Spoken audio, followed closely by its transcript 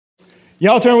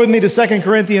Y'all turn with me to 2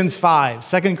 Corinthians 5.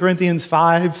 2 Corinthians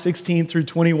 5, 16 through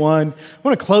 21. I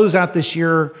want to close out this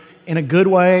year in a good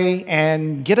way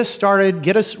and get us started,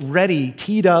 get us ready,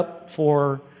 teed up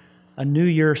for a new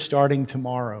year starting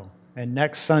tomorrow. And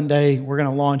next Sunday, we're going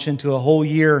to launch into a whole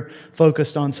year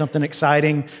focused on something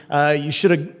exciting. You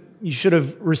should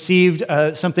have received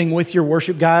something with your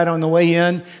worship guide on the way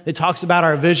in that talks about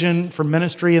our vision for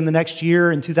ministry in the next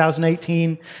year in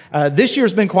 2018. This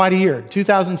year's been quite a year.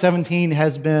 2017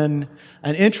 has been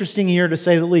an interesting year to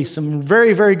say the least. Some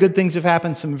very, very good things have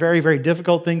happened. Some very, very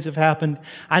difficult things have happened.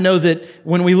 I know that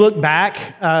when we look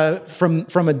back from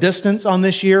a distance on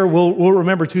this year, we'll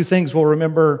remember two things. We'll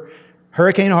remember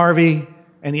Hurricane Harvey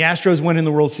and the Astros winning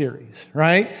the World Series,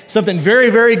 right? Something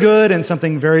very, very good and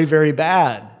something very, very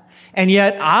bad. And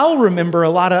yet I'll remember a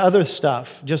lot of other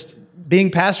stuff. Just being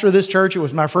pastor of this church, it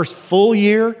was my first full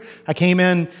year. I came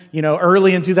in,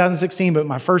 early in 2016, but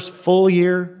my first full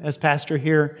year as pastor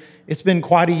here, it's been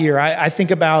quite a year. I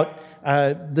think about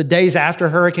the days after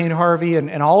Hurricane Harvey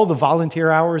and all the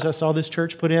volunteer hours I saw this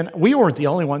church put in. We weren't the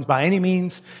only ones by any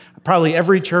means. Probably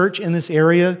every church in this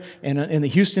area, in the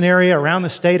Houston area, around the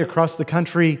state, across the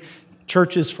country,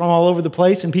 churches from all over the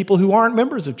place, and people who aren't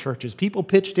members of churches. People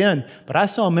pitched in, but I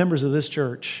saw members of this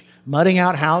church mudding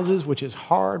out houses, which is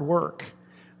hard work,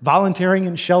 volunteering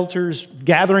in shelters,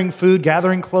 gathering food,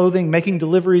 gathering clothing, making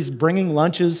deliveries, bringing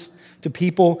lunches to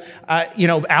people.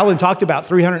 Alan talked about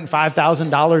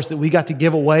 $305,000 that we got to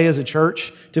give away as a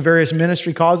church to various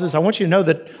ministry causes. I want you to know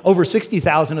that over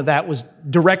 $60,000 of that was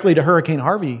directly to Hurricane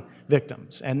Harvey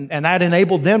victims, and that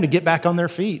enabled them to get back on their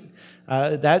feet.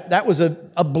 That was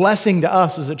a blessing to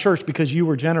us as a church because you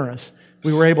were generous.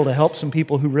 We were able to help some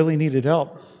people who really needed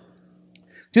help.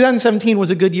 2017 was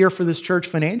a good year for this church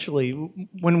financially.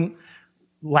 When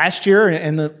last year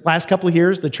and the last couple of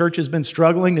years, the church has been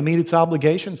struggling to meet its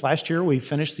obligations. Last year, we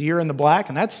finished the year in the black,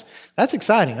 and that's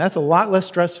exciting. That's a lot less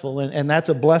stressful, and that's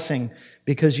a blessing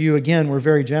because you, again, were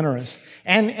very generous.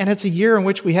 And it's a year in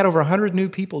which we had over 100 new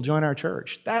people join our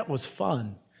church. That was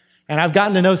fun. And I've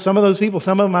gotten to know some of those people.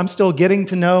 Some of them I'm still getting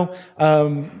to know.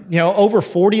 Over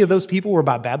 40 of those people were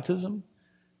by baptism.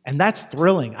 And that's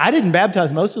thrilling. I didn't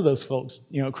baptize most of those folks.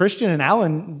 Christian and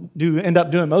Alan do end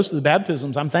up doing most of the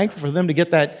baptisms. I'm thankful for them to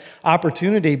get that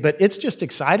opportunity. But it's just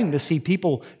exciting to see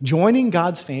people joining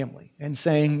God's family and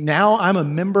saying, now I'm a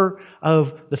member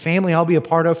of the family I'll be a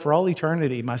part of for all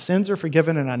eternity. My sins are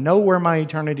forgiven and I know where my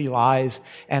eternity lies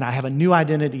and I have a new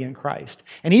identity in Christ.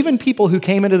 And even people who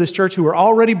came into this church who were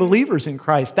already believers in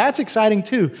Christ, that's exciting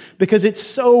too, because it's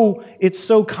so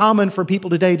common for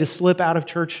people today to slip out of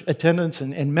church attendance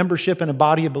and membership in a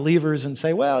body of believers and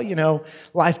say, well,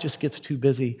 life just gets too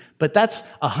busy. But that's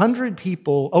 100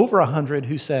 people, over 100,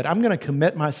 who said, I'm going to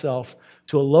commit myself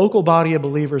to a local body of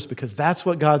believers because that's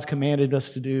what God's commanded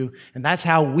us to do, and that's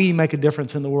how we make a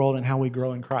difference in the world and how we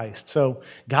grow in Christ. So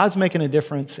God's making a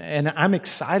difference, and I'm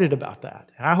excited about that,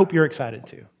 and I hope you're excited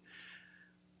too.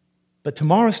 But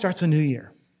tomorrow starts a new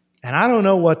year, and I don't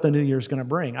know what the new year is going to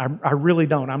bring. I really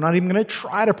don't. I'm not even going to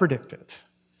try to predict it.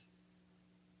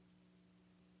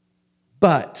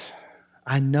 But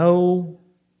I know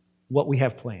what we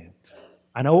have planned.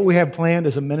 I know what we have planned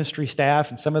as a ministry staff,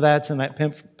 and some of that's in that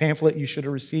pamphlet you should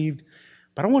have received.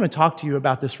 But I want to talk to you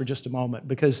about this for just a moment,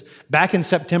 because back in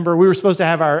September, we were supposed to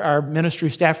have our ministry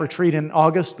staff retreat in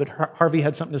August, but Harvey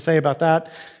had something to say about that.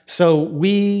 So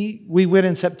we went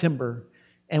in September,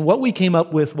 and what we came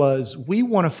up with was we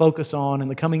want to focus on, in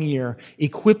the coming year,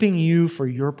 equipping you for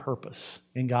your purpose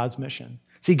in God's mission.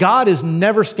 See, God is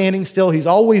never standing still. He's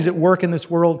always at work in this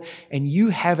world, and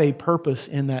you have a purpose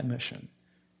in that mission.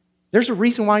 There's a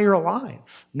reason why you're alive.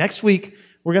 Next week,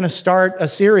 we're going to start a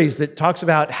series that talks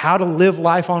about how to live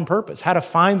life on purpose, how to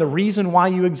find the reason why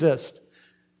you exist.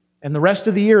 And the rest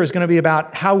of the year is going to be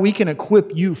about how we can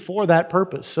equip you for that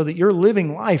purpose so that you're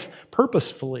living life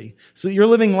purposefully, so that you're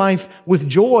living life with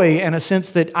joy and a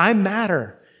sense that I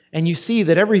matter. And you see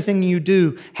that everything you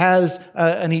do has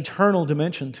an eternal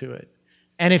dimension to it.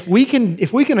 And if we can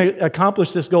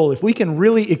accomplish this goal, if we can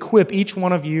really equip each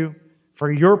one of you for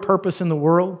your purpose in the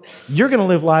world, you're going to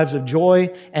live lives of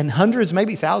joy, and hundreds,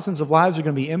 maybe thousands of lives are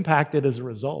going to be impacted as a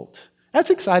result.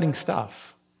 That's exciting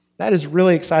stuff. That is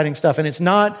really exciting stuff. And it's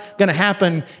not going to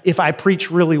happen if I preach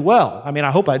really well. I mean,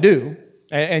 I hope I do.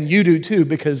 And you do too,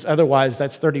 because otherwise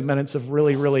that's 30 minutes of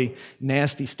really, really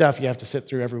nasty stuff you have to sit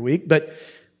through every week. But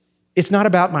it's not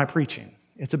about my preaching.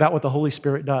 It's about what the Holy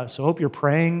Spirit does. So I hope you're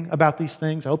praying about these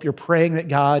things. I hope you're praying that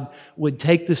God would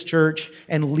take this church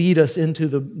and lead us into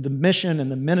the mission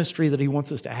and the ministry that He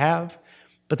wants us to have.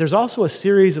 But there's also a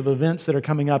series of events that are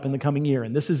coming up in the coming year.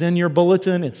 And this is in your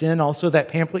bulletin. It's in also that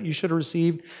pamphlet you should have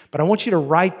received. But I want you to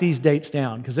write these dates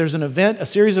down because there's a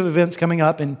series of events coming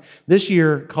up in this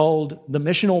year called the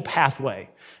Missional Pathway.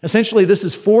 Essentially, this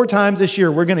is 4 times this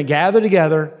year. We're going to gather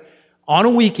together on a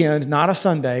weekend, not a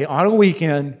Sunday, on a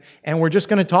weekend, and we're just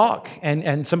going to talk.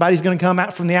 And somebody's going to come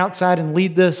out from the outside and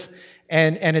lead this.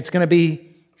 And it's going to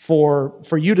be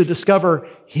for you to discover,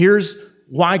 here's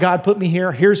why God put me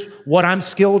here. Here's what I'm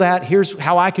skilled at. Here's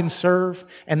how I can serve.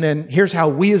 And then here's how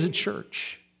we as a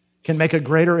church can make a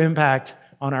greater impact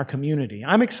on our community.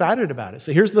 I'm excited about it.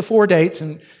 So here's the 4 dates.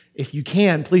 And if you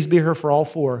can, please be here for all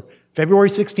 4. February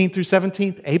 16th through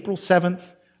 17th, April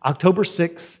 7th, October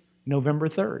 6th, November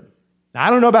 3rd. Now,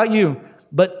 I don't know about you,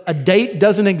 but a date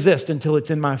doesn't exist until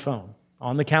it's in my phone,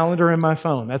 on the calendar in my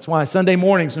phone. That's why Sunday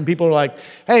mornings when people are like,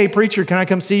 hey, preacher, can I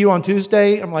come see you on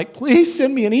Tuesday? I'm like, please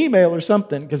send me an email or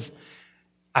something because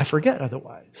I forget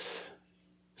otherwise.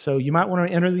 So you might want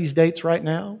to enter these dates right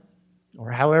now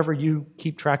or however you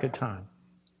keep track of time.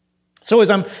 So as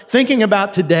I'm thinking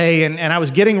about today and I was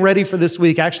getting ready for this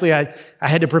week, actually I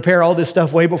had to prepare all this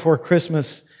stuff way before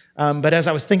Christmas, but as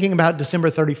I was thinking about December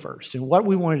 31st and what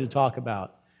we wanted to talk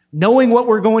about, knowing what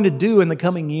we're going to do in the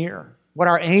coming year, what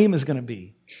our aim is going to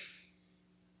be,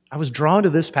 I was drawn to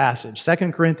this passage,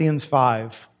 2 Corinthians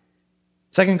 5.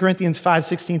 2 Corinthians 5,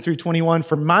 16 through 21,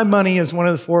 for my money is one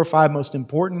of the 4 or 5 most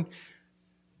important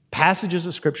passages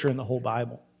of Scripture in the whole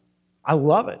Bible. I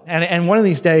love it. And one of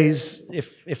these days,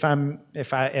 if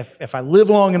I live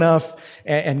long enough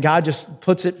and God just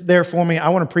puts it there for me, I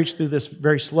want to preach through this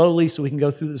very slowly so we can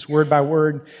go through this word by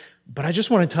word. But I just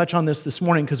want to touch on this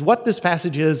morning because what this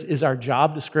passage is our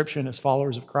job description as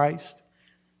followers of Christ.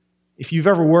 If you've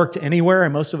ever worked anywhere,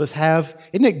 and most of us have,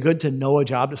 isn't it good to know a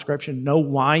job description, know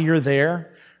why you're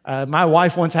there? My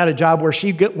wife once had a job where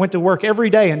she went to work every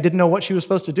day and didn't know what she was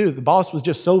supposed to do. The boss was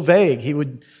just so vague.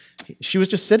 She was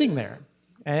just sitting there,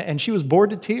 and she was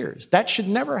bored to tears. That should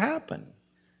never happen.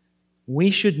 We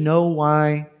should know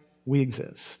why we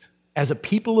exist. As a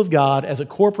people of God, as a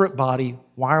corporate body,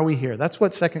 why are we here? That's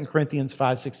what 2 Corinthians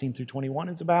 5, 16 through 21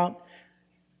 is about.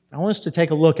 I want us to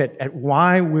take a look at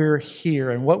why we're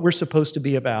here and what we're supposed to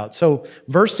be about. So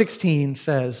verse 16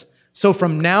 says, so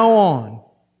from now on,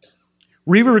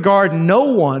 we regard no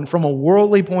one from a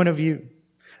worldly point of view.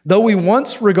 Though we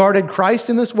once regarded Christ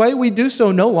in this way, we do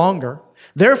so no longer.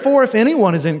 Therefore, if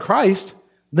anyone is in Christ,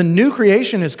 the new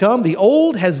creation has come, the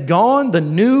old has gone, the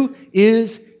new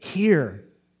is here.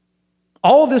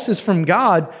 All this is from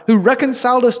God, who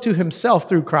reconciled us to himself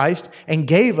through Christ and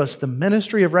gave us the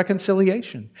ministry of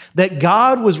reconciliation. That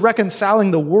God was reconciling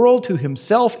the world to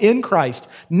himself in Christ,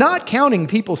 not counting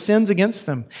people's sins against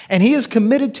them. And he has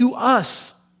committed to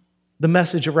us the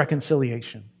message of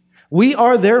reconciliation. We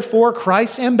are therefore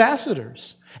Christ's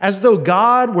ambassadors, as though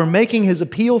God were making his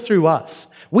appeal through us.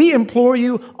 We implore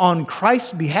you on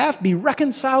Christ's behalf, be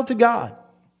reconciled to God.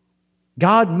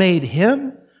 God made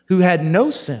him who had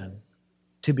no sin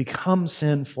to become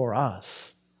sin for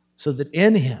us, so that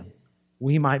in him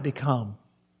we might become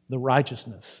the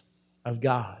righteousness of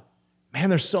God. Man,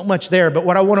 there's so much there, but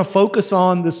what I want to focus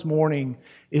on this morning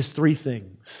is 3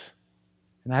 things.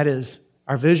 And that is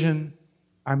our vision,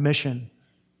 our mission,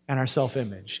 and our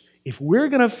self-image. If we're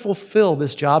going to fulfill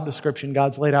this job description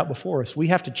God's laid out before us, we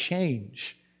have to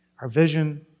change our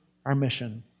vision, our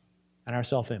mission, and our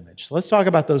self-image. So let's talk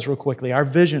about those real quickly. Our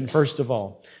vision, first of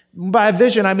all. By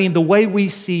vision, I mean the way we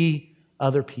see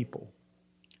other people.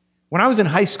 When I was in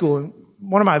high school,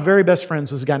 one of my very best friends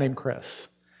was a guy named Chris.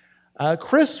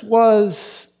 Chris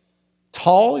was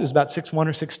tall. He was about 6'1"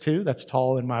 or 6'2". That's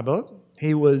tall in my book.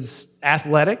 He was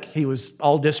athletic. He was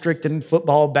all district in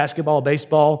football, basketball,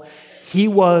 baseball. He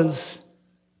was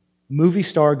movie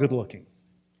star good looking.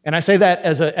 And I say that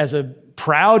as a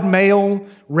proud male,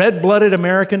 red-blooded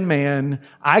American man.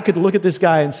 I could look at this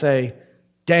guy and say,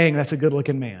 dang, that's a good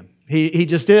looking man. He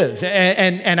just is.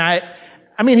 And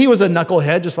I mean, he was a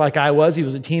knucklehead just like I was. He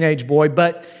was a teenage boy,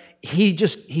 but he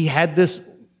had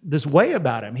this way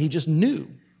about him. He just knew.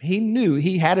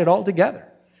 He had it all together.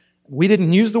 We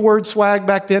didn't use the word swag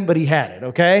back then, but he had it,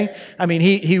 okay? I mean,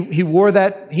 he wore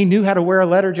that. He knew how to wear a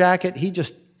leather jacket.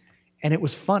 And it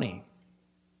was funny.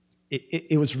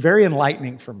 It was very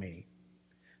enlightening for me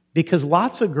because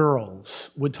lots of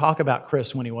girls would talk about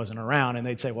Chris when he wasn't around, and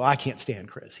they'd say, well, I can't stand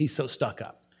Chris. He's so stuck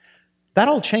up. That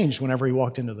all changed whenever he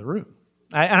walked into the room.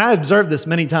 And I observed this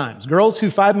many times. Girls who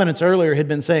 5 minutes earlier had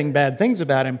been saying bad things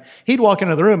about him, he'd walk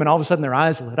into the room, and all of a sudden their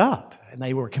eyes lit up. And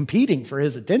they were competing for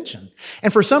his attention.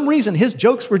 And for some reason, his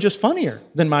jokes were just funnier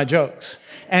than my jokes.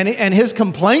 And his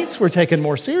complaints were taken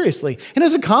more seriously. And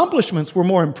his accomplishments were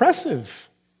more impressive.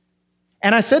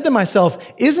 And I said to myself,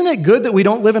 isn't it good that we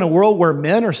don't live in a world where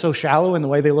men are so shallow in the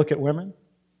way they look at women?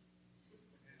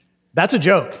 That's a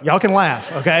joke. Y'all can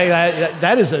laugh, okay?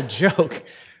 That is a joke.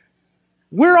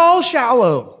 We're all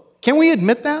shallow. Can we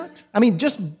admit that? I mean,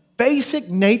 just basic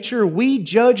nature, we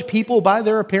judge people by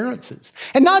their appearances.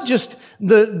 And not just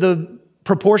the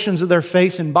proportions of their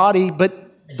face and body, but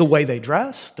the way they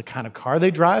dress, the kind of car they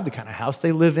drive, the kind of house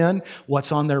they live in,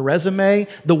 what's on their resume,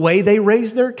 the way they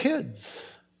raise their kids.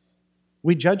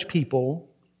 We judge people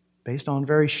based on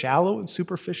very shallow and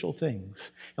superficial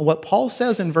things. And what Paul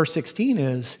says in verse 16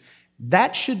 is,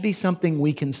 that should be something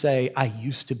we can say, I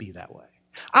used to be that way.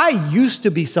 I used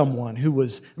to be someone who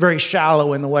was very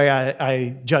shallow in the way I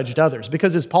judged others.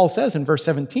 Because as Paul says in verse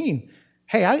 17,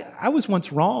 hey, I was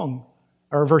once wrong.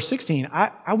 Or verse 16,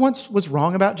 I once was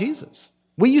wrong about Jesus.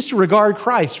 We used to regard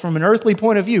Christ from an earthly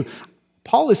point of view.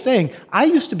 Paul is saying, I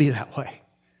used to be that way.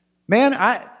 Man,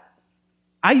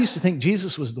 I used to think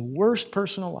Jesus was the worst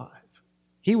person alive.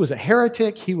 He was a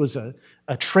heretic. He was a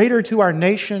traitor to our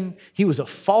nation. He was a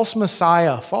false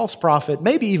Messiah, a false prophet,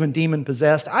 maybe even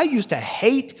demon-possessed. I used to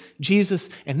hate Jesus,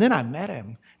 and then I met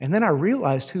him, and then I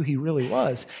realized who he really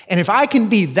was. And if I can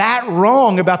be that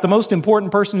wrong about the most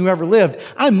important person who ever lived,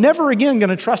 I'm never again going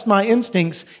to trust my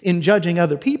instincts in judging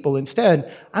other people.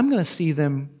 Instead, I'm going to see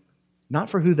them not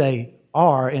for who they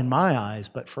are in my eyes,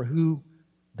 but for who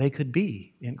they could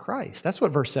be in Christ. That's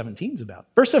what verse 17 is about.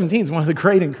 Verse 17 is one of the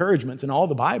great encouragements in all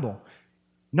the Bible.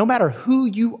 No matter who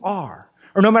you are,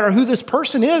 or no matter who this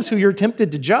person is who you're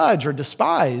tempted to judge or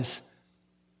despise,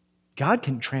 God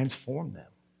can transform them.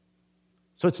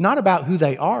 So it's not about who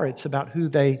they are, it's about who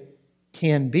they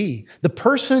can be. The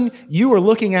person you are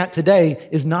looking at today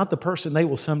is not the person they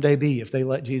will someday be if they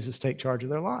let Jesus take charge of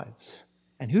their lives.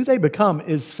 And who they become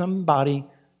is somebody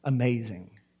amazing.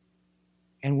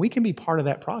 And we can be part of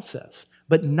that process,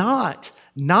 but not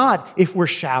if we're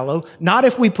shallow, not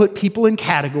if we put people in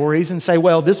categories and say,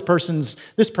 well, this person's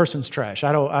trash.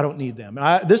 I don't need them.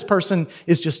 This person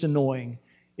is just annoying.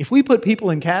 If we put people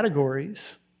in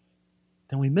categories,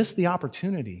 then we miss the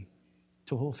opportunity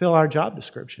to fulfill our job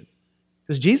description.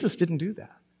 Because Jesus didn't do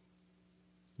that.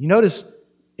 You notice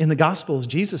in the Gospels,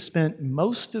 Jesus spent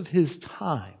most of his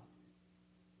time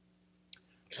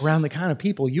around the kind of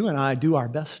people you and I do our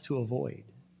best to avoid.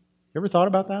 You ever thought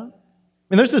about that?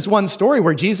 I mean, there's this one story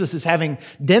where Jesus is having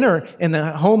dinner in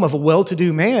the home of a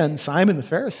well-to-do man, Simon the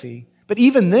Pharisee. But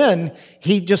even then,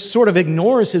 he just sort of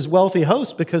ignores his wealthy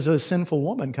host because a sinful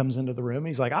woman comes into the room.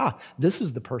 He's like, this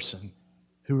is the person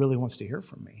who really wants to hear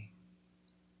from me.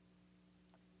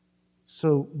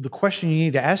 So the question you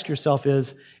need to ask yourself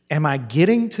is, am I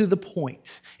getting to the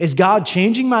point? Is God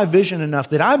changing my vision enough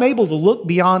that I'm able to look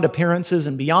beyond appearances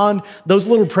and beyond those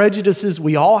little prejudices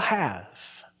we all have?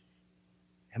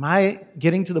 Am I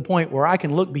getting to the point where I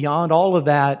can look beyond all of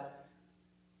that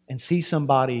and see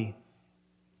somebody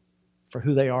for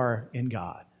who they are in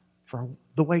God, for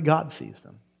the way God sees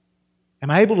them?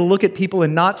 Am I able to look at people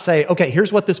and not say, okay,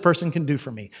 here's what this person can do for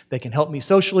me. They can help me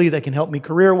socially, they can help me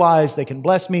career-wise, they can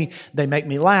bless me, they make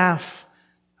me laugh.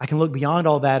 I can look beyond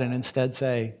all that and instead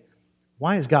say,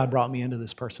 why has God brought me into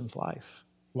this person's life?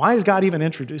 Why has God even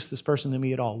introduced this person to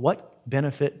me at all? What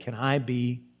benefit can I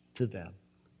be to them?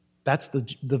 That's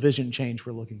the vision change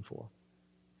we're looking for.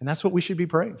 And that's what we should be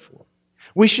praying for.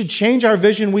 We should change our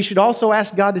vision. We should also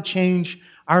ask God to change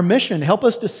our mission. Help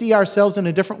us to see ourselves in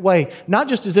a different way, not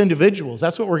just as individuals.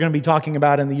 That's what we're going to be talking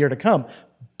about in the year to come,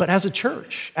 but as a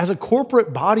church, as a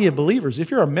corporate body of believers. If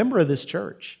you're a member of this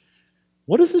church,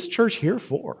 what is this church here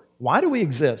for? Why do we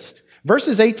exist?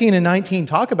 Verses 18 and 19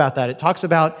 talk about that. It talks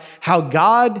about how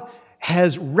God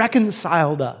has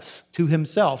reconciled us to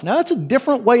himself. Now, that's a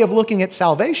different way of looking at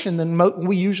salvation than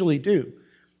we usually do.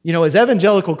 You know, as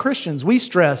evangelical Christians, we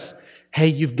stress, hey,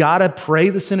 you've got to pray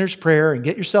the sinner's prayer and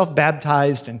get yourself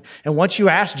baptized. And once you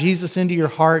ask Jesus into your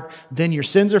heart, then your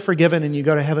sins are forgiven and you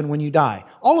go to heaven when you die.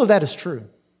 All of that is true.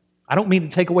 I don't mean to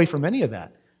take away from any of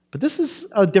that. But this is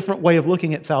a different way of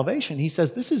looking at salvation. He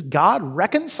says this is God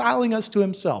reconciling us to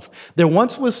himself. There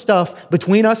once was stuff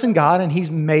between us and God, and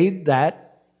he's made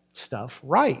that stuff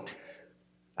right.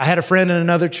 I had a friend in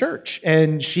another church,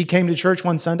 and she came to church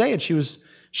one Sunday, and she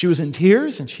was in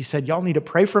tears, and she said, y'all need to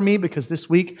pray for me because this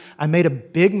week I made a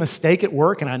big mistake at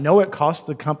work, and I know it cost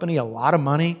the company a lot of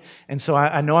money, and so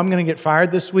I know I'm going to get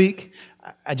fired this week.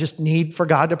 I just need for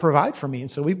God to provide for me.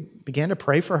 And so we began to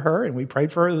pray for her, and we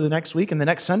prayed for her the next week, and the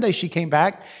next Sunday she came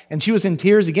back, and she was in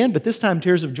tears again, but this time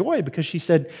tears of joy because she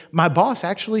said, my boss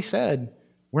actually said,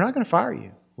 we're not going to fire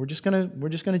you. We're just going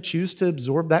to choose to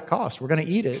absorb that cost. We're going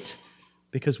to eat it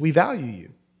because we value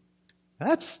you.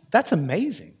 That's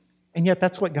amazing. And yet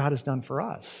that's what God has done for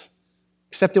us.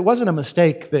 Except it wasn't a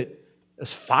mistake that is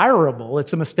fireable.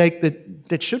 It's a mistake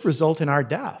that should result in our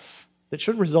death, that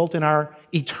should result in our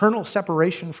eternal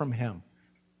separation from Him.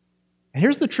 And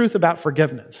here's the truth about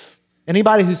forgiveness.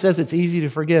 Anybody who says it's easy to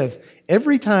forgive,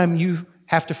 every time you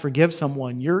have to forgive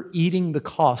someone, you're eating the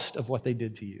cost of what they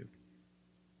did to you.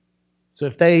 So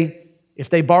if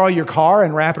they borrow your car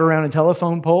and wrap it around a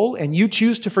telephone pole and you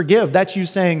choose to forgive, that's you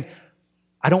saying,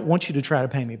 I don't want you to try to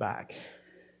pay me back.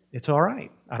 It's all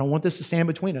right. I don't want this to stand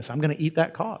between us. I'm going to eat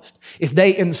that cost. If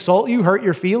they insult you, hurt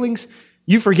your feelings,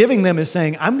 you forgiving them is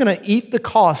saying, I'm going to eat the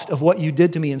cost of what you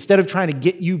did to me. Instead of trying to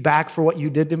get you back for what you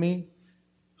did to me,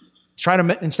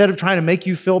 instead of trying to make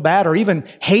you feel bad or even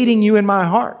hating you in my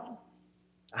heart,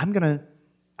 I'm going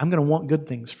to want good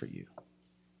things for you.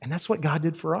 And that's what God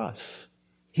did for us.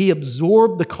 He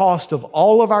absorbed the cost of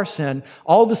all of our sin,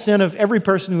 all the sin of every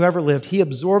person who ever lived. He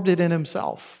absorbed it in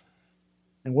Himself.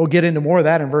 And we'll get into more of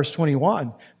that in verse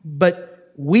 21.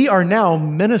 But we are now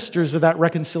ministers of that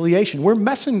reconciliation. We're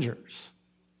messengers.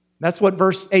 That's what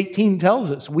verse 18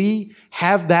 tells us. We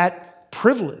have that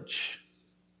privilege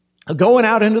of going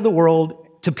out into the world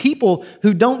to people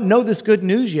who don't know this good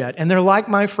news yet. And they're like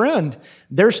my friend.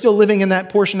 They're still living in that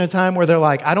portion of time where they're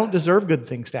like, I don't deserve good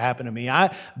things to happen to me.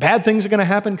 Bad things are going to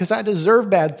happen because I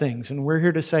deserve bad things. And we're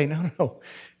here to say, no.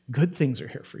 Good things are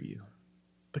here for you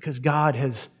because God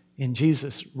has, in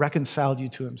Jesus, reconciled you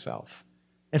to Himself.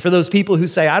 And for those people who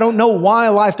say, I don't know why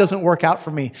life doesn't work out for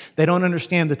me, they don't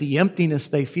understand that the emptiness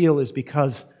they feel is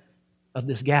because of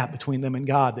this gap between them and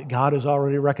God, that God has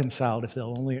already reconciled if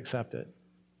they'll only accept it.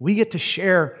 We get to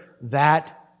share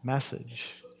that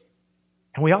message.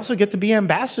 And we also get to be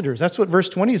ambassadors. That's what verse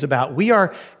 20 is about. We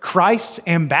are Christ's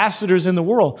ambassadors in the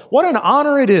world. What an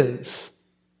honor it is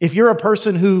if you're a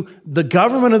person who the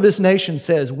government of this nation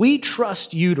says, we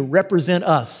trust you to represent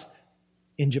us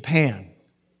in Japan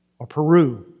or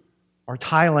Peru or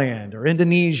Thailand or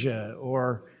Indonesia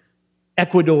or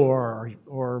Ecuador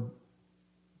or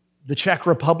the Czech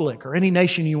Republic or any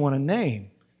nation you want to name.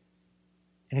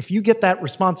 And if you get that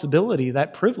responsibility,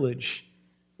 that privilege,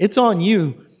 it's on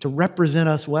you to represent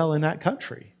us well in that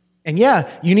country. And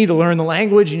yeah, you need to learn the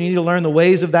language, you need to learn the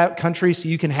ways of that country so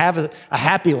you can have a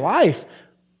happy life.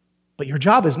 But your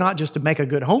job is not just to make a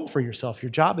good home for yourself. Your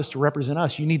job is to represent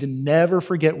us. You need to never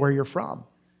forget where you're from.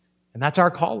 And that's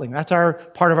our calling. That's our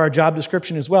part of our job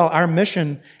description as well. Our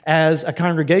mission as a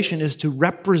congregation is to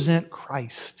represent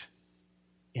Christ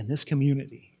in this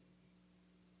community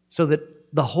so that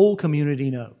the whole community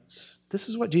knows. This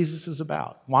is what Jesus is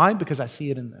about. Why? Because I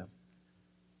see it in them.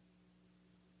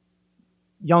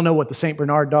 Y'all know what the St.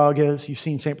 Bernard dog is? You've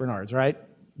seen St. Bernards, right?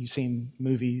 You've seen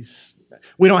movies.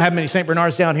 We don't have many St.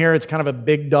 Bernards down here. It's kind of a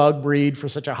big dog breed for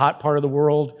such a hot part of the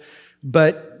world.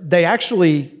 But they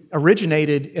actually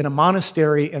originated in a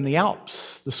monastery in the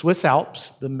Alps, the Swiss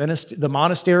Alps, the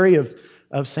monastery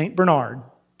of St. Bernard.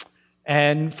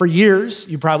 And for years,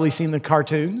 you've probably seen the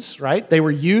cartoons, right? They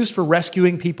were used for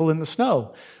rescuing people in the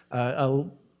snow.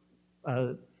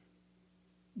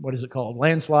 What is it called?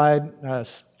 Landslide?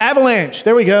 Avalanche.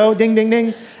 There we go. Ding, ding,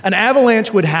 ding. An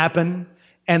avalanche would happen,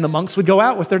 and the monks would go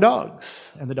out with their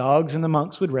dogs. And the dogs and the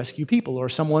monks would rescue people. Or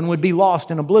someone would be lost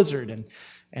in a blizzard,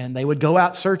 and they would go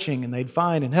out searching, and they'd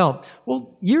find and help.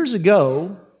 Well, years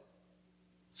ago,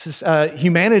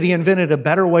 humanity invented a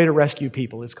better way to rescue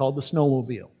people. It's called the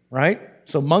snowmobile, right?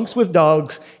 So monks with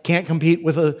dogs can't compete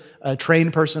with a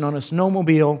trained person on a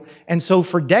snowmobile. And so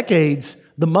for decades,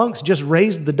 the monks just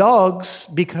raised the dogs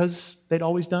because they'd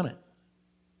always done it.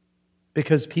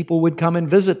 Because people would come and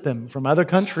visit them from other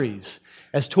countries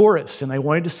as tourists, and they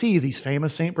wanted to see these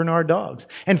famous St. Bernard dogs.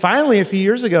 And finally, a few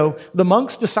years ago, the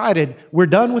monks decided, we're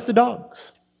done with the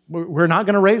dogs. We're not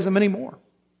going to raise them anymore.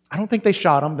 I don't think they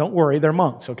shot them. Don't worry, they're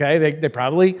monks, okay? They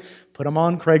probably put them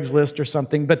on Craigslist or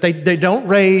something, but they don't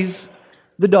raise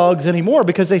the dogs anymore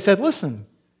because they said, listen,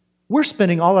 we're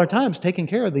spending all our time taking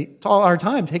care of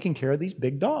these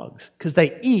big dogs because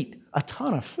they eat a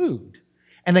ton of food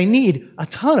and they need a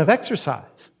ton of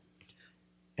exercise.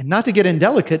 And not to get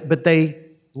indelicate, but they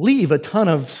leave a ton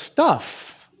of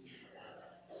stuff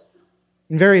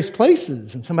in various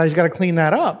places, and somebody's got to clean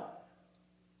that up.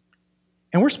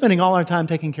 And we're spending all our time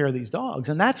taking care of these dogs,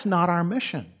 and that's not our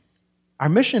mission. Our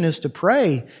mission is to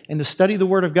pray and to study the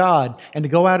Word of God and to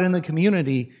go out in the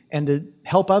community and to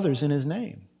help others in His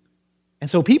name. And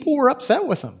so people were upset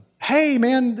with him. Hey,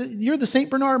 man, you're the St.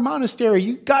 Bernard Monastery.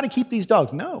 You got to keep these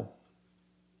dogs. No.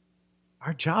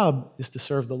 Our job is to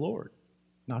serve the Lord,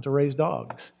 not to raise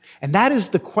dogs. And that is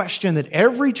the question that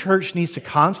every church needs to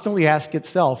constantly ask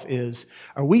itself is,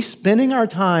 are we spending our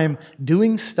time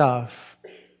doing stuff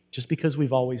just because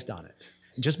we've always done it?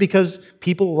 Just because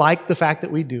people like the fact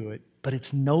that we do it? but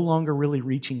it's no longer really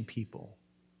reaching people.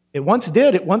 It once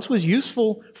did. It once was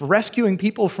useful for rescuing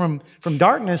people from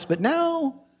darkness, but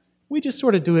now we just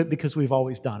sort of do it because we've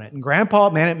always done it. And Grandpa,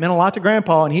 man, it meant a lot to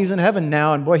Grandpa, and he's in heaven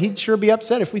now, and boy, he'd sure be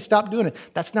upset if we stopped doing it.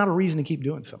 That's not a reason to keep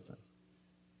doing something.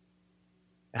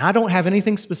 And I don't have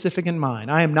anything specific in mind.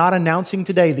 I am not announcing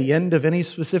today the end of any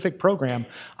specific program.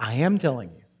 I am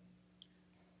telling you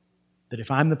that if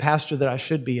I'm the pastor that I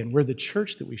should be and we're the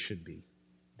church that we should be,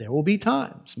 there will be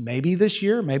times, maybe this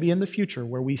year, maybe in the future,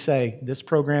 where we say, this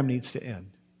program needs to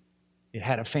end. It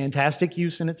had a fantastic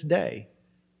use in its day,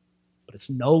 but it's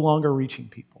no longer reaching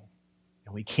people.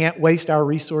 And we can't waste our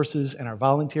resources and our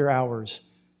volunteer hours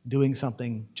doing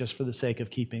something just for the sake of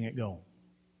keeping it going.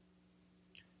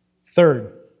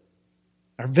 Third,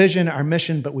 our vision, our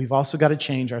mission, but we've also got to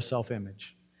change our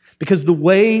self-image. Because the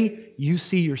way you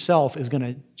see yourself is going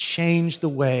to change the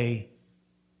way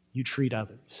you treat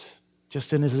others.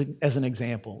 Just as an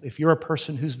example, if you're a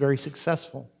person who's very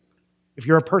successful, if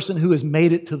you're a person who has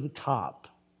made it to the top,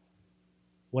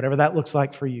 whatever that looks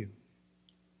like for you,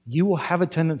 you will have a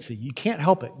tendency, you can't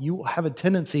help it, you will have a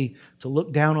tendency to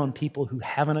look down on people who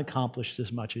haven't accomplished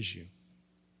as much as you.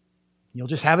 You'll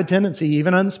just have a tendency,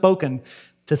 even unspoken,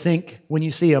 to think when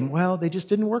you see them, well, they just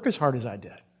didn't work as hard as I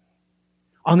did.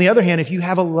 On the other hand, if you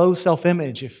have a low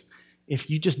self-image, if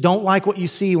you just don't like what you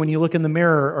see when you look in the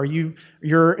mirror, or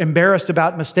you're embarrassed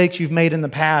about mistakes you've made in the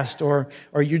past, or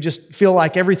you just feel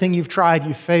like everything you've tried,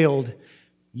 you've failed,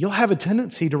 you'll have a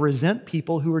tendency to resent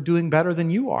people who are doing better than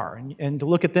you are, and to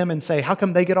look at them and say, how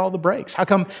come they get all the breaks? How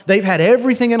come they've had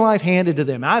everything in life handed to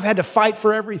them? I've had to fight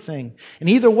for everything. And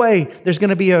either way, there's going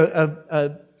to be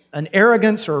an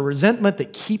arrogance or a resentment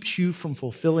that keeps you from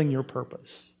fulfilling your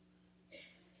purpose.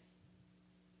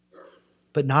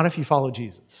 But not if you follow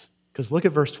Jesus. Because look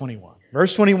at verse 21.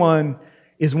 Verse 21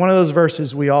 is one of those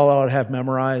verses we all ought to have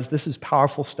memorized. This is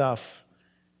powerful stuff.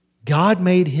 God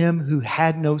made him who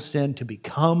had no sin to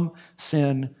become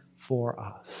sin for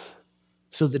us,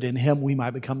 so that in him we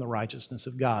might become the righteousness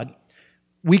of God.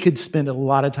 We could spend a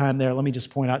lot of time there. Let me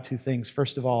just point out two things.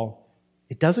 First of all,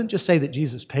 it doesn't just say that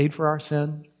Jesus paid for our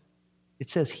sin. It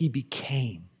says he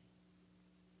became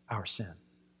our sin.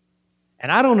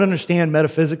 And I don't understand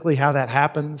metaphysically how that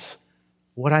happens.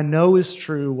 What I know is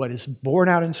true, what is borne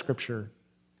out in Scripture,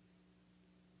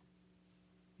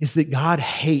 is that God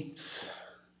hates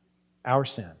our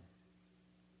sin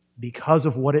because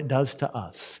of what it does to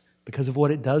us, because of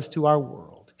what it does to our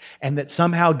world, and that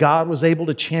somehow God was able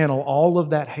to channel all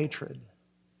of that hatred,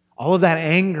 all of that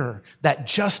anger, that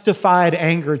justified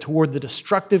anger toward the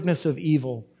destructiveness of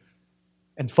evil,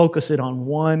 and focus it on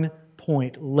one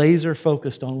point, laser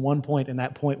focused on one point, and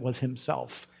that point was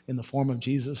himself in the form of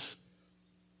Jesus,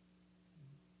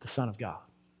 the Son of God.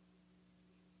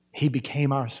 He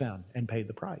became our sin and paid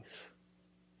the price.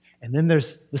 And then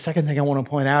there's the second thing I want to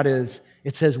point out is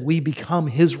it says we become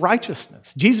his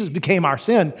righteousness. Jesus became our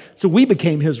sin, so we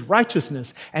became his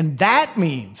righteousness. And that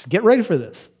means, get ready for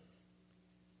this,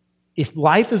 if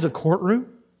life is a courtroom,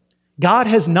 God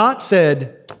has not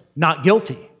said not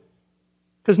guilty.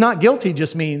 Because not guilty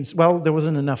just means, well, there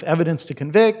wasn't enough evidence to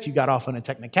convict, you got off on a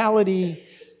technicality.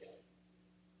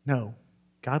 No,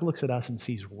 God looks at us and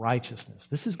sees righteousness.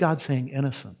 This is God saying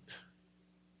innocent.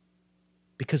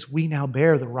 Because we now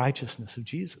bear the righteousness of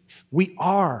Jesus. We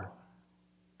are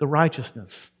the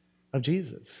righteousness of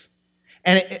Jesus.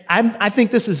 And I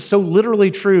think this is so literally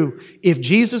true. If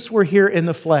Jesus were here in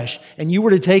the flesh and you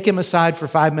were to take him aside for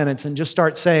 5 minutes and just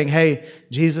start saying, hey,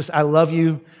 Jesus, I love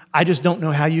you. I just don't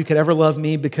know how you could ever love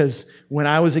me because when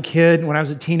I was a kid, when I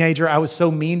was a teenager, I was so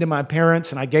mean to my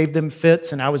parents and I gave them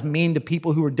fits and I was mean to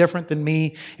people who were different than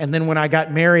me. And then when I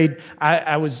got married,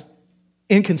 I was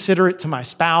inconsiderate to my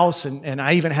spouse, and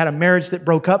I even had a marriage that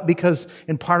broke up because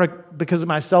of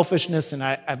my selfishness,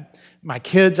 and my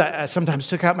kids, I sometimes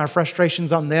took out my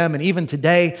frustrations on them, and even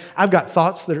today, I've got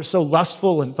thoughts that are so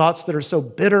lustful, and thoughts that are so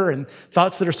bitter, and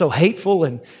thoughts that are so hateful,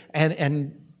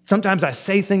 and sometimes I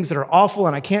say things that are awful,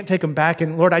 and I can't take them back,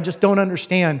 and Lord, I just don't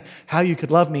understand how you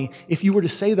could love me. If you were to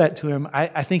say that to him,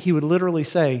 I think he would literally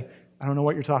say, I don't know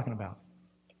what you're talking about,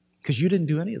 because you didn't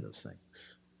do any of those things.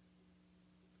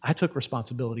 I took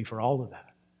responsibility for all of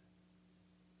that.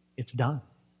 It's done.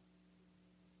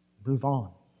 Move on.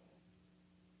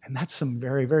 And that's some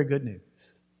very, very good news.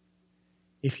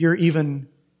 If you're even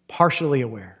partially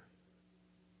aware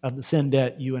of the sin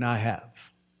debt you and I have,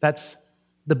 that's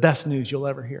the best news you'll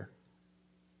ever hear.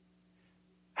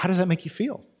 How does that make you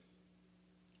feel?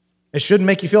 It shouldn't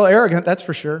make you feel arrogant, that's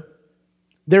for sure.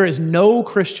 There is no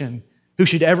Christian who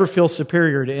should ever feel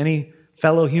superior to any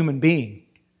fellow human being.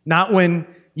 Not when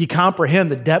you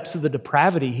comprehend the depths of the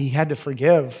depravity he had to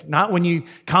forgive, not when you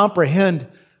comprehend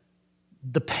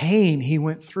the pain he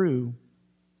went through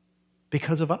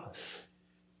because of us.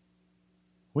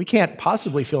 We can't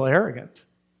possibly feel arrogant.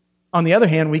 On the other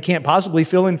hand, we can't possibly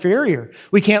feel inferior.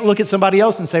 We can't look at somebody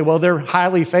else and say, well, they're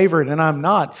highly favored and I'm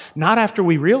not. Not after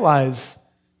we realize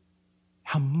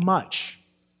how much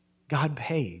God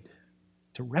paid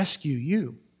to rescue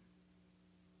you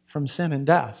from sin and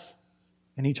death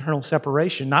and eternal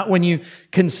separation. Not when you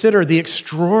consider the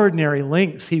extraordinary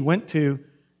lengths he went to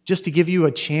just to give you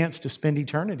a chance to spend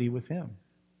eternity with him.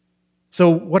 So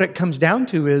what it comes down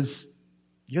to is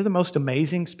you're the most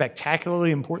amazing,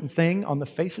 spectacularly important thing on the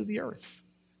face of the earth.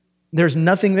 There's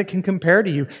nothing that can compare to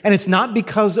you. And it's not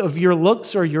because of your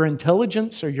looks or your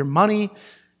intelligence or your money.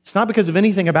 It's not because of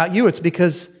anything about you. It's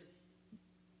because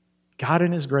God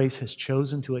in his grace has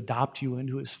chosen to adopt you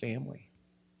into his family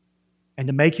and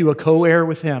to make you a co-heir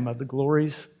with him of the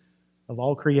glories of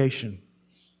all creation.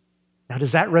 Now,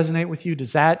 does that resonate with you?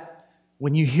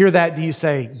 When you hear that, do you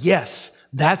say, yes,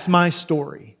 that's my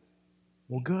story?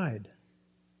 Well, good.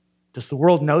 Does the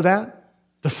world know that?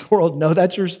 Does the world know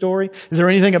that's your story? Is there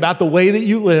anything about the way that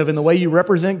you live and the way you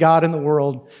represent God in the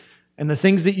world and the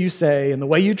things that you say and the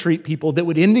way you treat people that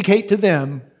would indicate to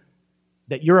them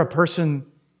that you're a person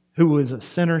who was a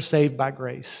sinner saved by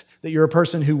grace, that you're a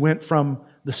person who went from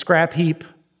the scrap heap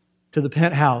to the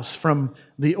penthouse, from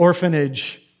the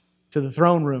orphanage to the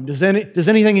throne room? Does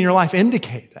anything in your life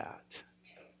indicate that?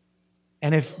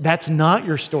 And if that's not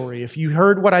your story, if you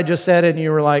heard what I just said and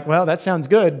you were like, well, that sounds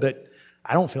good, but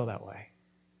I don't feel that way.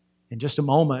 In just a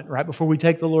moment, right before we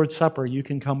take the Lord's Supper, you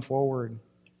can come forward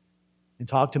and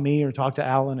talk to me or talk to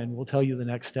Alan, and we'll tell you the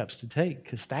next steps to take,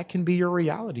 because that can be your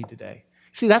reality today.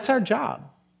 See, that's our job.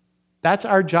 That's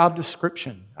our job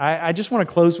description. I just want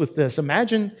to close with this.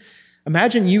 Imagine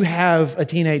you have a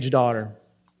teenage daughter,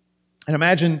 and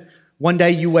imagine one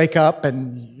day you wake up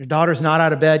and your daughter's not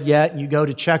out of bed yet, and you go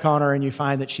to check on her and you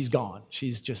find that she's gone.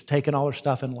 She's just taken all her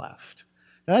stuff and left.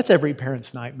 Now, that's every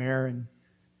parent's nightmare, and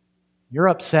you're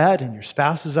upset and your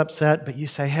spouse is upset, but you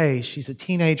say, hey, she's a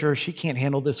teenager. She can't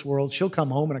handle this world. She'll come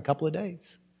home in a couple of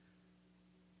days.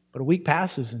 But a week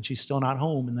passes and she's still not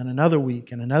home, and then another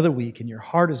week, and your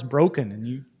heart is broken and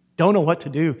you don't know what to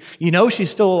do. You know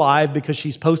she's still alive because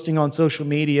she's posting on social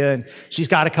media and she's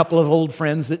got a couple of old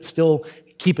friends that still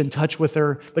keep in touch with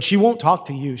her, but she won't talk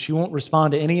to you. She won't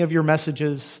respond to any of your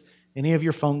messages, any of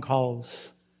your phone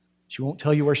calls. She won't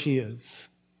tell you where she is.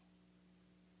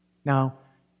 Now,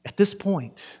 at this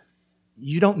point,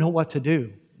 you don't know what to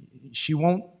do. She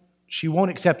won't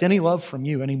accept any love from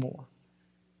you anymore.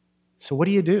 So what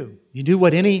do? You do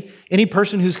what any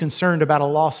person who's concerned about a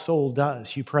lost soul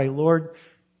does. You pray, Lord,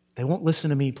 they won't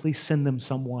listen to me. Please send them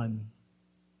someone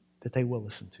that they will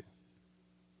listen to.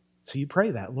 So you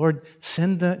pray that, Lord,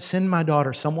 send my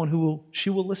daughter someone she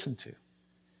will listen to.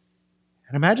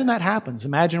 And imagine that happens.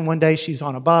 Imagine one day she's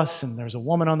on a bus and there's a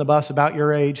woman on the bus about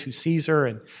your age who sees her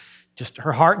and just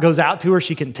her heart goes out to her.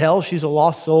 She can tell she's a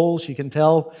lost soul. She can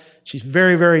tell she's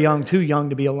very, very young, too young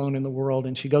to be alone in the world.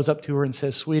 And she goes up to her and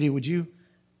says, sweetie, would you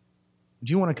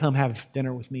want to come have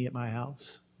dinner with me at my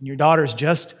house? And your daughter's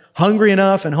just hungry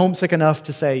enough and homesick enough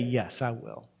to say, yes, I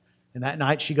will. And that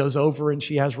night she goes over and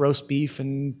she has roast beef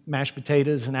and mashed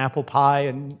potatoes and apple pie,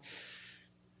 and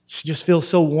she just feels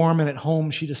so warm and at home.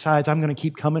 She decides, I'm going to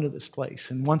keep coming to this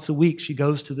place. And once a week she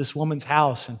goes to this woman's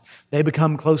house and they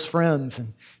become close friends,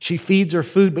 and she feeds her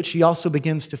food, but she also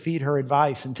begins to feed her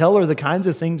advice and tell her the kinds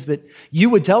of things that you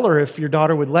would tell her if your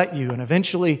daughter would let you. And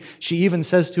eventually she even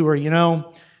says to her,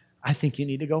 I think you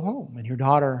need to go home. And your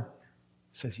daughter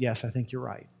says, yes, I think you're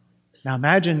right. Now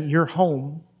imagine you're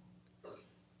home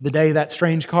the day that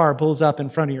strange car pulls up in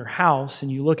front of your house,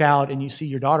 and you look out and you see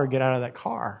your daughter get out of that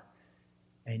car,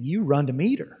 and you run to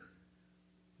meet her.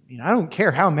 I don't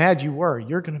care how mad you were,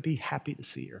 you're going to be happy to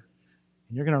see her.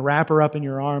 And you're going to wrap her up in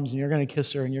your arms, and you're going to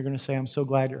kiss her, and you're going to say, I'm so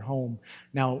glad you're home.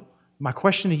 Now, my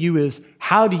question to you is,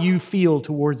 how do you feel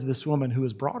towards this woman who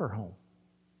has brought her home?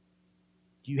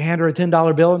 Do you hand her a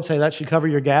 $10 bill and say, that should cover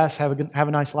your gas, have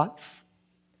a nice life?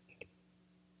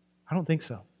 I don't think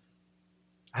so.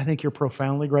 I think you're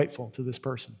profoundly grateful to this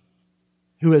person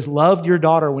who has loved your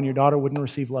daughter when your daughter wouldn't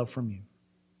receive love from you.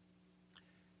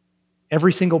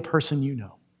 Every single person you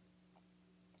know,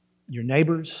 your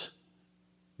neighbors,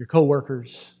 your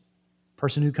coworkers,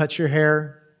 person who cuts your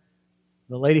hair,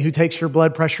 the lady who takes your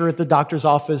blood pressure at the doctor's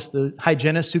office, the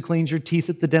hygienist who cleans your teeth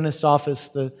at the dentist's office,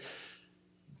 the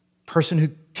person who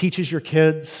teaches your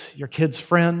kids'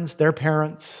 friends, their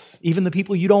parents, even the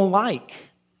people you don't like,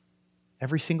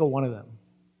 every single one of them.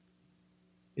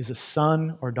 is a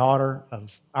son or daughter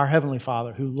of our Heavenly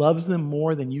Father who loves them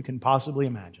more than you can possibly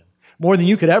imagine, more than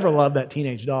you could ever love that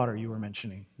teenage daughter we were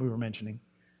mentioning.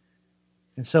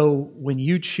 And so when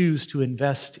you choose to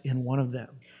invest in one of them,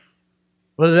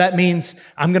 whether that means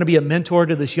I'm going to be a mentor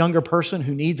to this younger person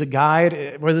who needs a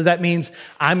guide, whether that means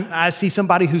I see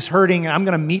somebody who's hurting and I'm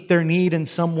going to meet their need in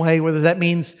some way, whether that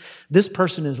means this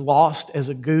person is lost as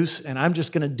a goose and I'm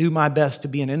just going to do my best to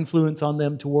be an influence on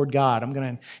them toward God. I'm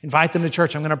going to invite them to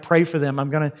church. I'm going to pray for them. I'm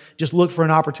going to just look for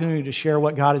an opportunity to share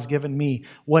what God has given me.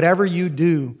 Whatever you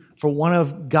do for one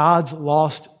of God's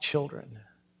lost children,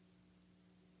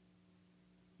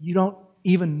 you don't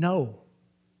even know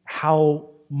how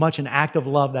much an act of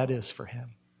love that is for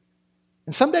Him.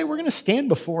 And someday we're going to stand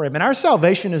before Him. And our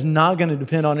salvation is not going to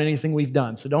depend on anything we've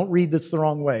done. So don't read this the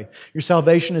wrong way. Your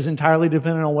salvation is entirely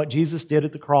dependent on what Jesus did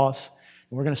at the cross.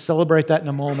 And we're going to celebrate that in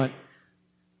a moment.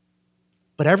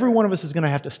 But every one of us is going to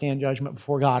have to stand judgment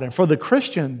before God. And for the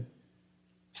Christian,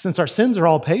 since our sins are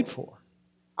all paid for,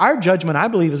 our judgment, I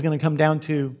believe, is going to come down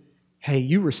to, hey,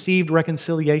 you received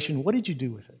reconciliation. What did you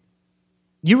do with it?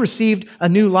 You received a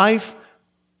new life.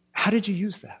 How did you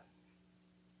use that?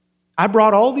 I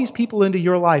brought all these people into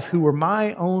your life who were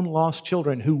my own lost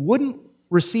children, who wouldn't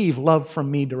receive love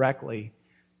from me directly.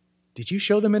 Did you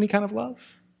show them any kind of love?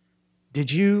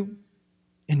 Did you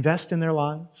invest in their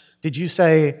lives? Did you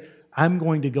say, I'm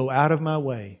going to go out of my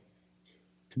way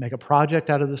to make a project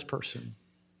out of this person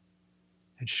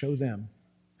and show them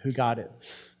who God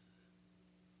is?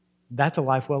 That's a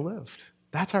life well lived.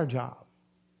 That's our job.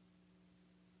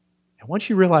 And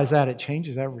once you realize that, it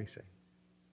changes everything.